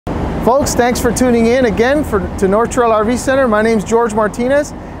Folks, thanks for tuning in again to North Trail RV Center. My name's George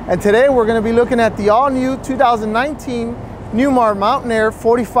Martinez, and today we're going to be looking at the all-new 2019 Newmar Mountain Aire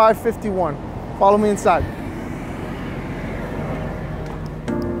 4551. Follow me inside.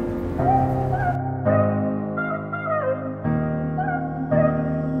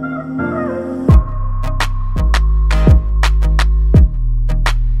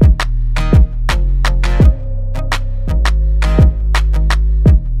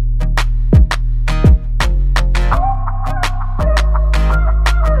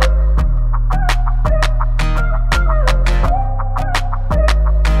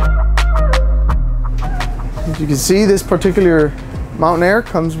 You can see this particular Mountain Aire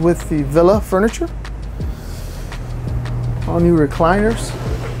comes with the villa furniture, all new recliners.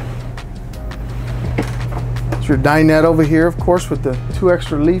 It's your dinette over here, of course, with the 2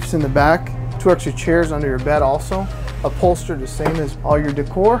 extra leaves in the back, 2 extra chairs under your bed also, upholstered the same as all your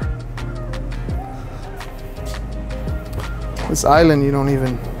decor. This island you don't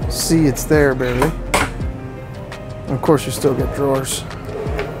even see, it's there barely. And of course you still get drawers,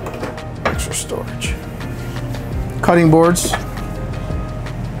 extra storage. Cutting boards,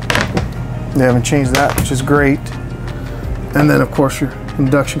 they haven't changed that, which is great. And then of course your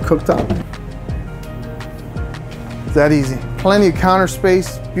induction cooktop. It's that easy. Plenty of counter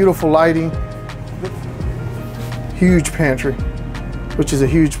space, beautiful lighting, huge pantry, which is a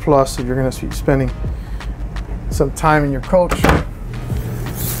huge plus if you're going to be spending some time in your coach.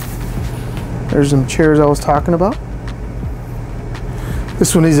 There's some chairs I was talking about.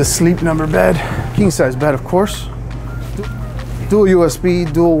 This one is a sleep number bed, king size bed of course. Dual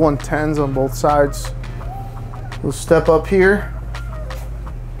USB, dual 110s on both sides. We'll step up here.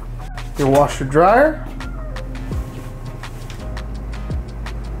 Your washer dryer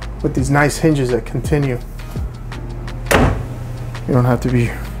with these nice hinges that continue. You don't have to be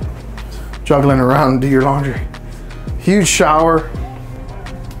juggling around and do your laundry. Huge shower.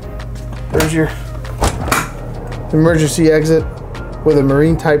 There's your emergency exit with a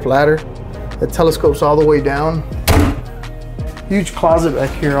marine type ladder that telescopes all the way down. Huge closet back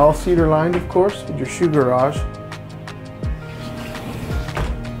here, all cedar lined of course, with your shoe garage.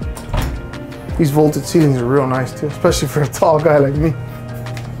 These vaulted ceilings are real nice too, especially for a tall guy like me.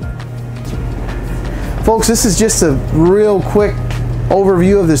 Folks, this is just a real quick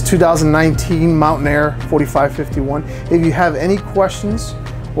overview of this 2019 Mountain Aire 4551. If you have any questions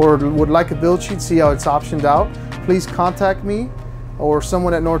or would like a build sheet, see how it's optioned out, please contact me or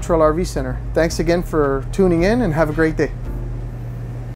someone at North Trail RV Center. Thanks again for tuning in and have a great day.